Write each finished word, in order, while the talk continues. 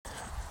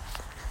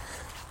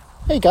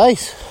Hey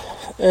guys,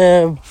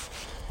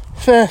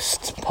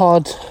 first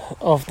pod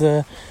of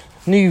the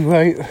new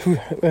version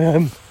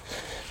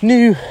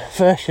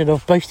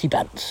of Boasty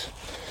Bants.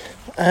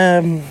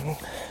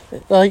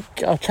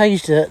 I've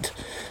changed it.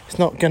 It's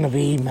not going to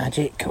be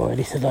magic or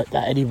anything like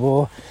that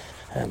anymore.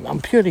 I'm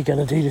purely going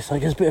to do this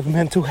as a bit of a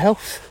mental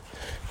health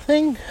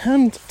thing,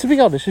 and to be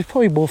honest, it's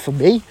probably more for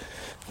me,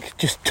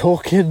 just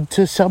talking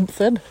to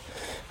something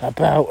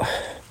about,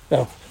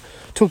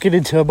 talking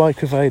into a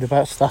microphone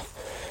about stuff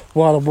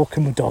while I'm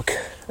walking my dog.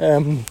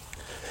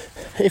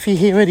 If you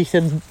hear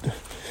anything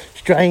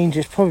strange,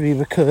 it's probably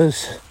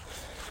because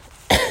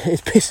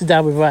it's pissing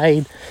down with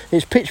rain,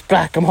 it's pitch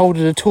black, I'm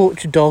holding a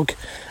tortured dog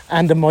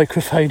and a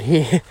microphone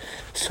here,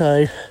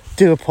 so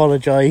do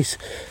apologise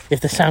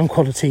if the sound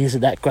quality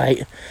isn't that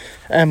great.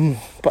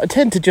 But I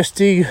tend to just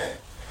do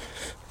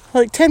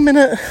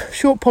 10-minute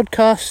short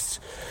podcasts,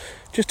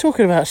 just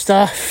talking about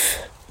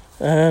stuff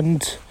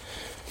and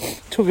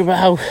talking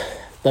about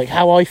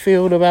how I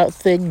feel about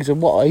things and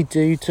what I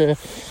do to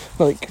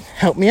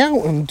help me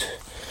out and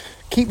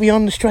keep me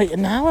on the straight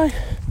and narrow.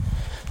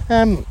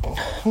 I'm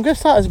going to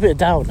start as a bit of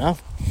downer.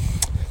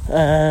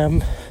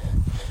 A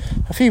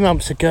few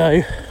months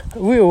ago, a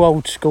real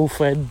old school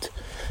friend,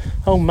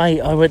 old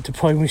mate I went to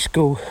primary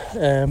school,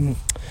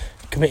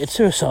 committed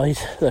suicide.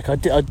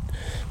 I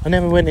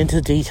never went into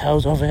the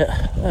details of it.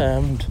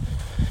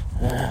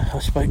 I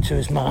spoke to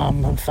his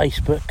mum on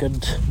Facebook,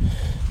 and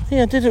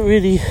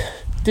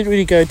didn't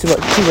really go into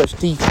too much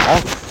detail,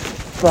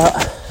 but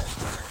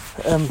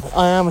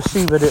I am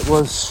assuming it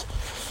was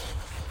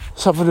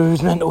something with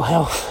his mental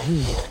health.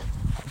 I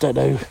don't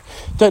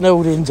know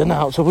all the ins and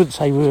outs. I wouldn't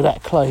say we were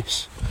that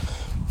close,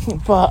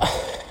 but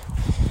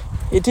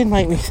it did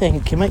make me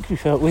think. It makes me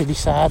feel really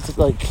sad.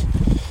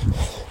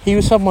 He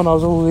was someone I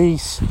was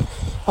always,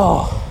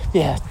 I've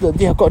got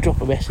to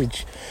drop a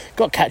message,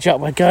 got to catch up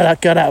with, go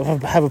out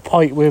and have a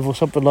pint with, or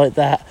something like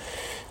that.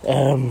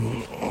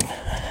 And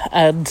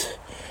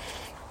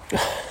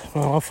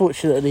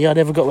unfortunately, I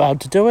never got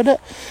round to doing it.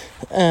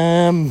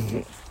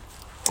 And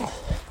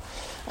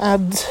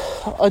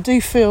I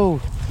do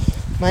feel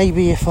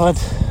maybe if I'd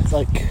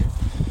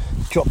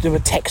dropped him a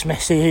text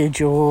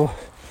message or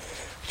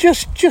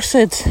just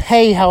said,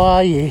 "Hey, how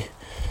are you?"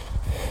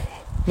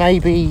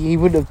 maybe he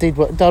wouldn't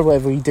have done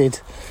whatever he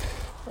did.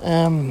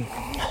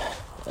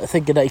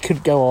 Thinking that he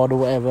couldn't go on or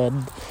whatever,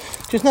 and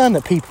just knowing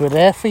that people are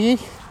there for you.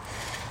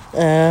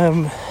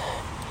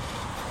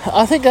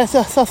 I think I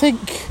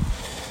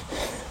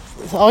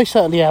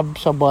certainly am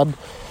someone,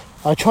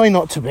 I try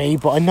not to be,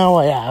 but I know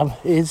I am,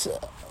 is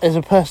as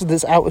a person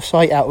that's out of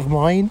sight, out of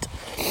mind.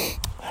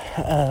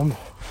 So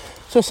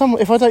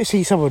if I don't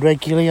see someone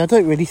regularly, I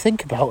don't really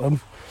think about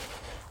them.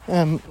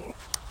 And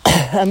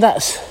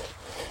that's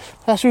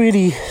a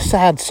really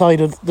sad side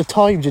of the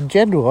times in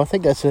general. I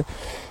think that's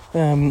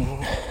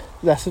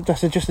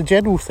just a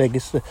general thing.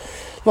 It's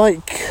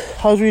I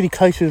was really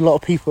close with a lot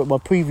of people at my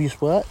previous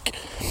work,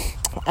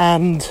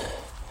 and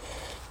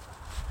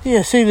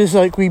as soon as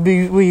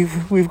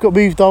we've got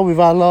moved on with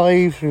our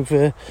lives,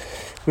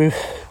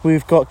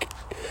 we've got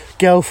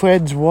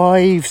girlfriends,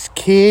 wives,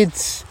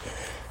 kids,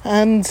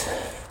 and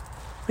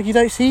you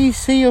don't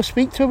see or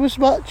speak to them as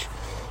much.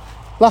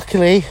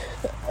 Luckily,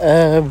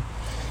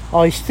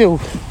 I still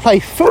play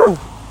football.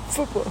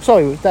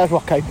 Sorry, that was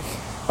Rocco.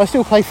 I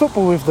still play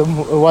football with them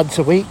once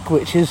a week,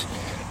 which is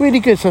really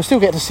good. So I still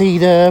get to see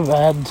them,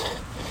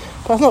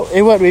 but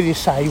it weren't really the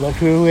same.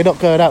 We're not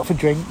going out for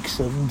drinks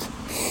and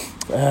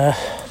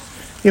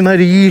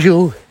the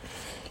usual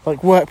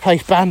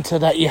workplace banter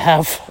that you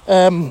have.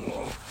 And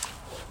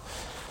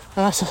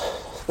that's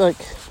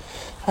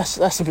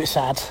a bit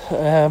sad.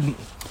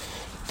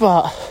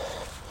 But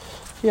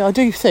I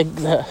do think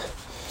that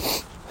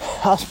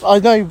I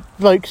know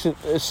blokes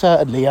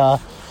certainly are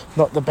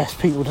not the best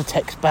people to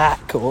text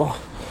back or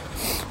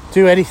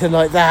do anything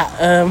like that.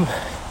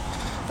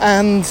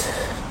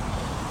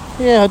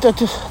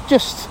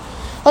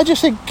 I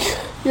just think,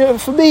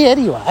 for me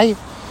anyway,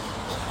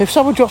 if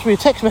someone drops me a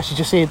text message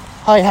just saying,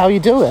 "Hi, how you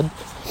doing?"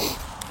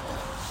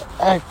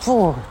 That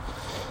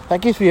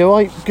gives me a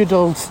right good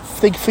old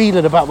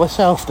feeling about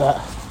myself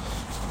that,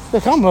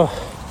 look, I'm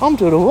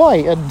doing all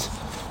right, and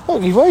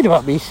don't be worried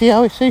about me.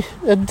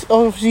 And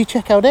obviously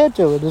check how they're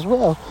doing as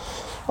well.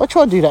 I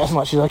try and do that as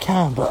much as I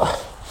can, but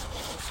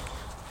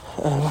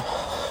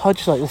I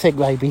just like to think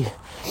maybe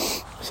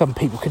some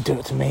people could do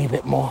it to me a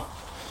bit more.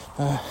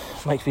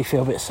 Makes me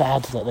feel a bit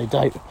sad that they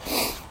don't.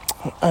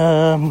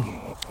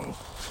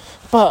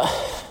 But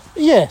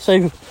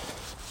so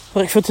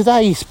for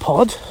today's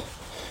pod,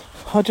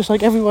 I'd just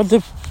like everyone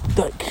to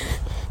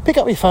pick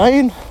up your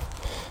phone.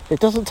 It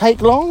doesn't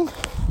take long.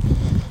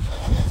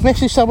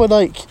 Message someone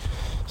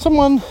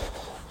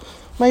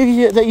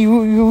maybe that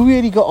you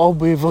really got on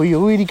with, or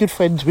you're really good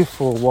friends with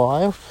for a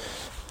while.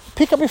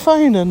 Pick up your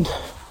phone and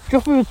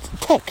drop them a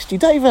text. You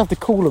don't even have to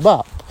call them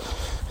up.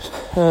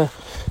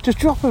 Just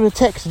drop them a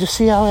text and just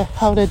see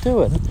how they're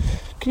doing.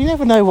 Because you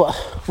never know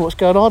what's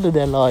going on in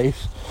their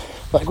lives.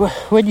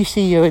 When you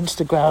see your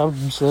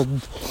Instagrams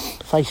and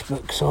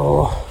Facebooks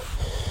or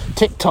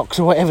TikToks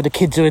or whatever the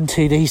kids are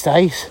into these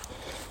days,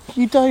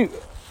 you don't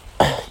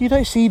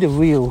see the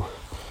real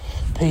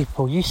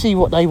people. You see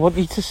what they want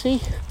you to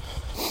see.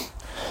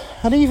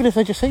 And even if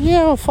they just say,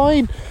 yeah, I'm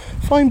fine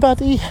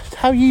buddy,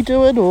 how you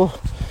doing? Or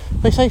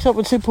they say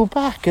something simple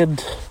back,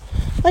 and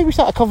maybe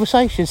start a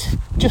conversation,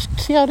 just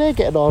see how they're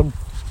getting on,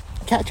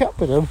 catch up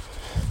with them.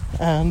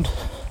 And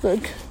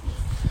look,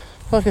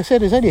 like I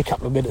said, there's only a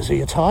couple of minutes of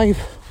your time.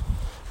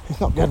 It's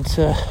not going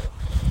to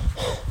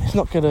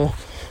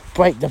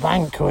break the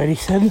bank or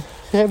anything.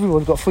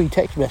 Everyone's got free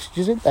text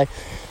messages, haven't they?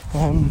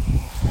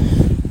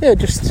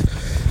 Just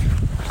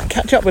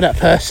catch up with that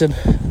person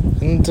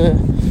and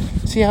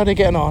see how they're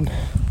getting on,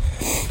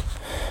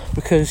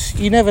 because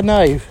you never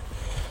know,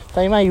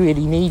 they may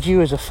really need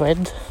you as a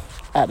friend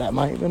at that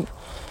moment,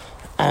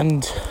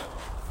 and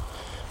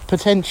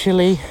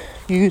potentially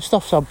you could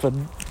stop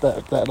something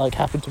that like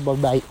happened to my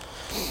mate.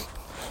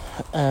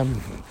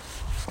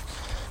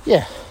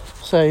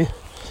 So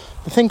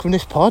the thing from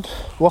this pod,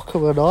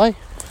 Rocco and I,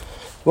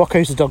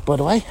 Rocco's the dog by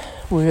the way,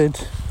 we'd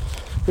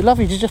love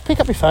you to just pick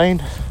up your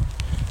phone,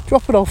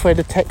 drop an old friend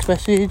a text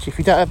message. If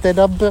you don't have their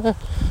number,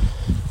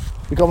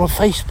 we got them on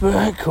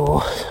Facebook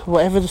or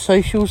whatever the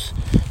socials,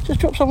 just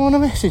drop someone a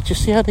message,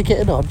 just see how they're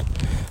getting on,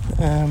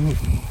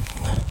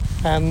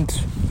 and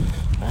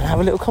have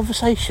a little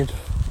conversation,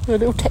 a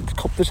little text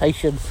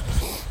conversation,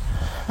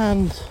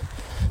 and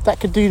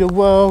that could do the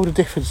world of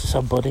difference to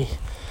somebody.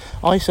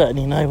 I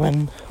certainly know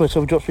when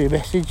someone drops me a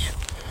message,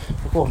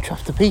 I'm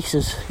chuffed to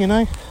pieces,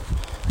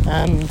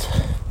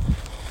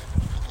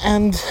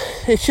 and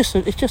it's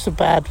just a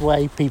bad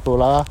way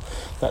people are,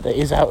 that it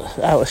is out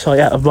of sight,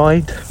 out of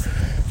mind.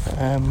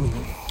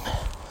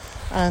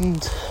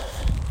 And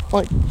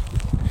like,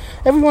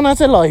 everyone has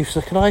their lives,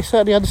 and I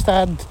certainly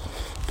understand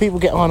people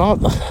get on.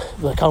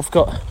 Like I've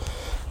got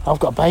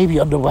a baby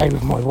on the way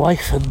with my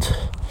wife, and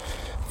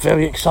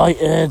very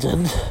excited,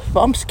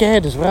 but I'm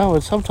scared as well.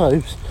 And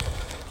sometimes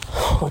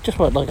I just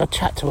want, like, I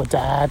chat to my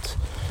dad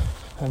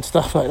and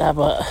stuff like that,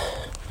 but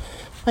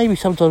maybe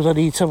sometimes I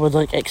need someone's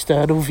like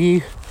external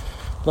view,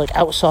 like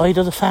outside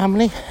of the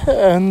family,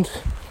 and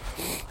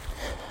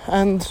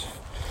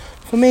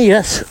for me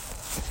that's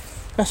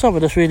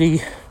something that's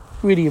really,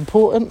 really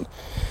important.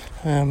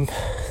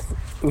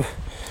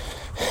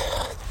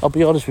 I'll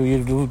be honest with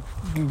you,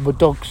 my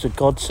dog's a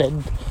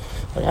godsend.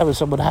 Like, having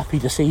someone happy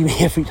to see me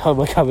every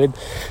time I come in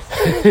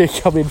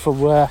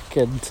from work,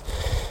 and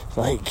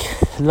like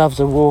loves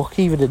a walk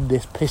even in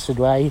this pissing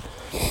rain.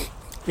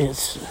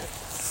 It's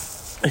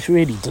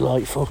really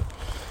delightful.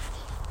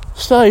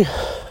 So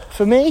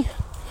for me,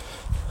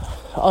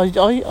 I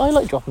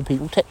like dropping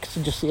people texts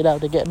and just seeing how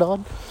they're getting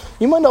on.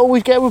 You might not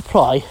always get a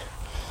reply,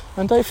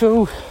 and don't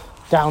feel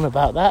down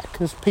about that,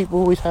 because people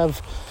always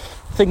have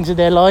things in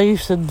their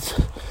lives, and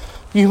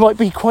you might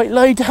be quite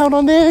low down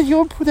on their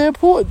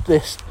important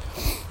list.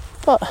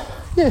 But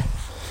yeah,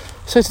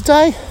 so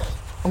today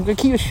I'm going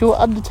to keep it short,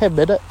 under 10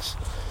 minutes.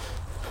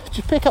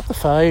 Just pick up the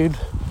phone,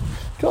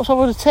 drop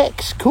someone a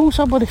text, call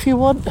someone if you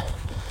want.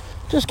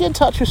 Just get in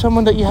touch with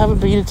someone that you haven't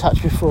been in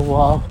touch with for a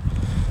while.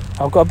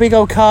 I've got a big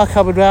old car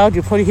coming round.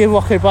 You'll probably hear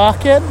Rocco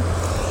barking.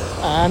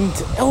 And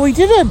oh, he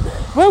didn't.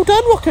 Well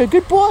done, Rocco.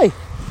 Good boy.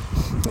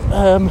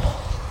 And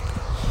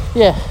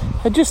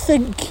just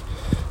think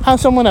how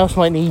someone else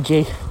might need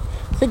you.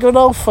 Think of an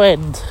old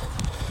friend.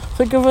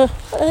 Think of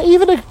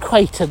even an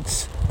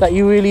acquaintance that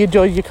you really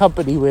enjoyed your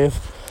company with.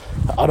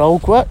 An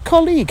old work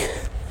colleague.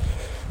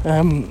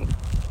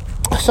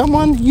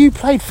 Someone you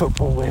played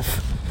football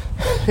with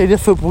in a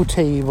football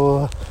team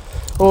or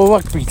a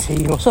rugby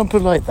team or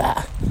something like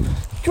that.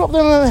 Drop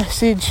them a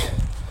message,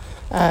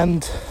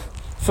 and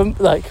for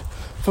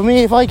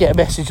me, if I get a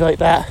message like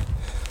that,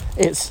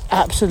 it's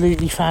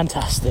absolutely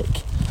fantastic.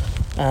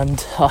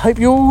 And I hope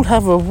you all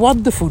have a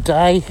wonderful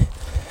day.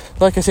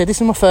 Like I said,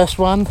 this is my first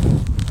one.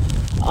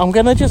 I'm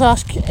going to just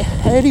ask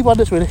anyone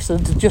that's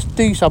listening to just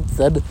do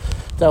something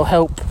that'll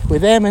help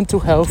with their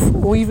mental health,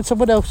 or even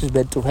someone else's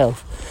mental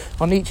health,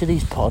 on each of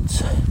these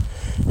pods.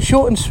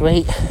 Short and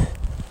sweet,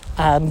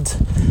 and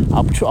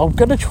I'm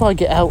going to try and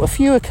get out a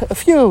few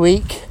a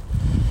week.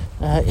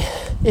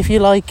 If you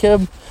like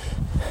them,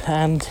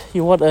 and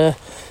you want to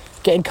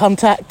get in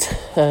contact,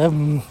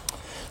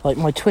 like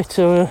my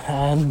Twitter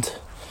and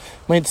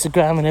my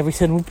Instagram and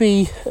everything will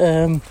be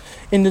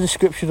in the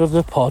description of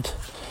the pod.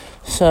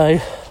 So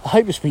I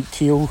hope to speak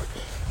to you all.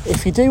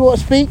 If you do want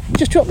to speak,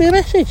 just drop me a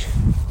message.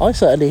 I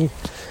certainly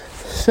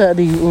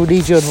will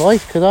need your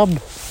advice, because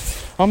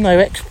I'm no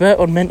expert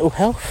on mental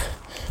health.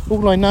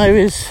 All I know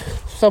is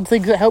some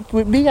things that help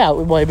with me out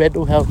with my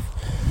mental health.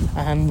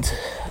 And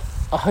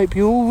I hope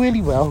you're all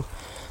really well,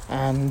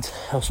 and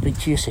I'll speak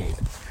to you soon.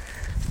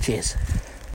 Cheers.